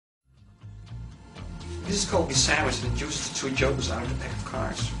This is called be sandwiched and it uses the 2 jokers out of the pack of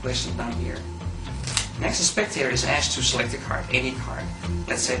cards. Place them down here. Next, the spectator is asked to select a card, any card.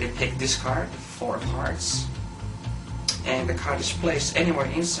 Let's say they pick this card, 4 of hearts. And the card is placed anywhere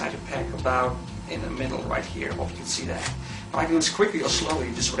inside the pack, about in the middle right here. Hope you can see that. Now I can do this quickly or slowly,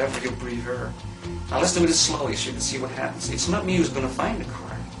 just whatever you prefer. Now let's do this slowly so you can see what happens. It's not me who's going to find the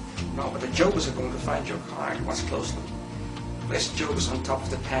card. No, but the jokers are going to find your card. Watch closely. Place the jokers on top of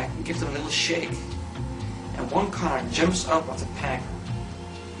the pack and give them a little shake. And one card jumps up off the pack,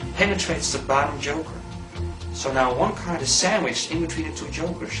 penetrates the bottom joker. So now one card is sandwiched in between the 2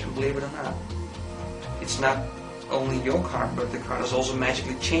 jokers, and believe it or not, it's not only your card, but the card is also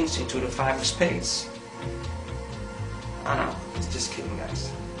magically changed into the 5 of spades. I know, it's just kidding,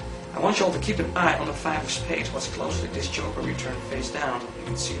 guys. I want you all to keep an eye on the 5 of spades. Watch closely. This joker returned face down. You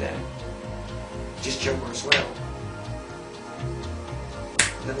can see that. This joker as well.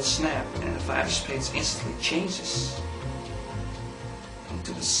 Little snap, and the 5 of spades instantly changes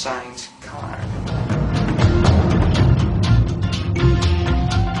into the signed card.